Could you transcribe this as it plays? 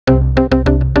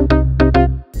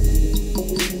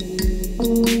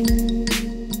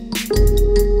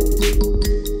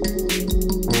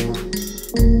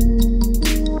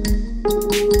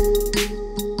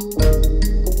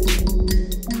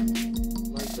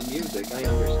topic, I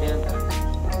understand that.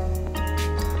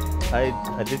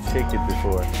 I did shake it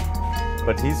before,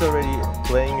 but he's already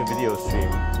playing a video stream.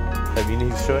 I mean,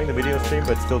 he's showing the video stream,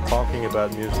 but still talking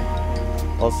about music.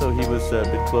 Also, he was a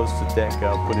bit close to deck.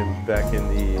 I'll put him back in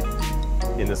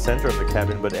the center of the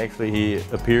cabin, but actually he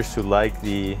appears to like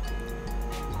the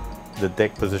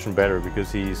deck position better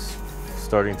because he's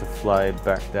starting to fly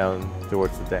back down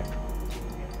towards the deck.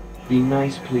 Be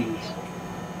nice, please.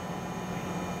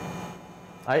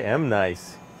 I am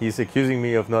nice. He's accusing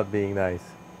me of not being nice.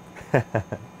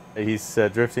 He's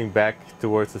drifting back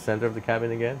towards the center of the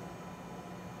cabin again.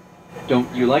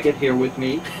 Don't you like it here with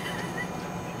me?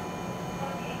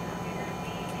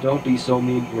 Don't be so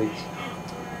mean, please.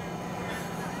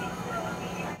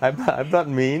 I'm not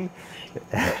mean.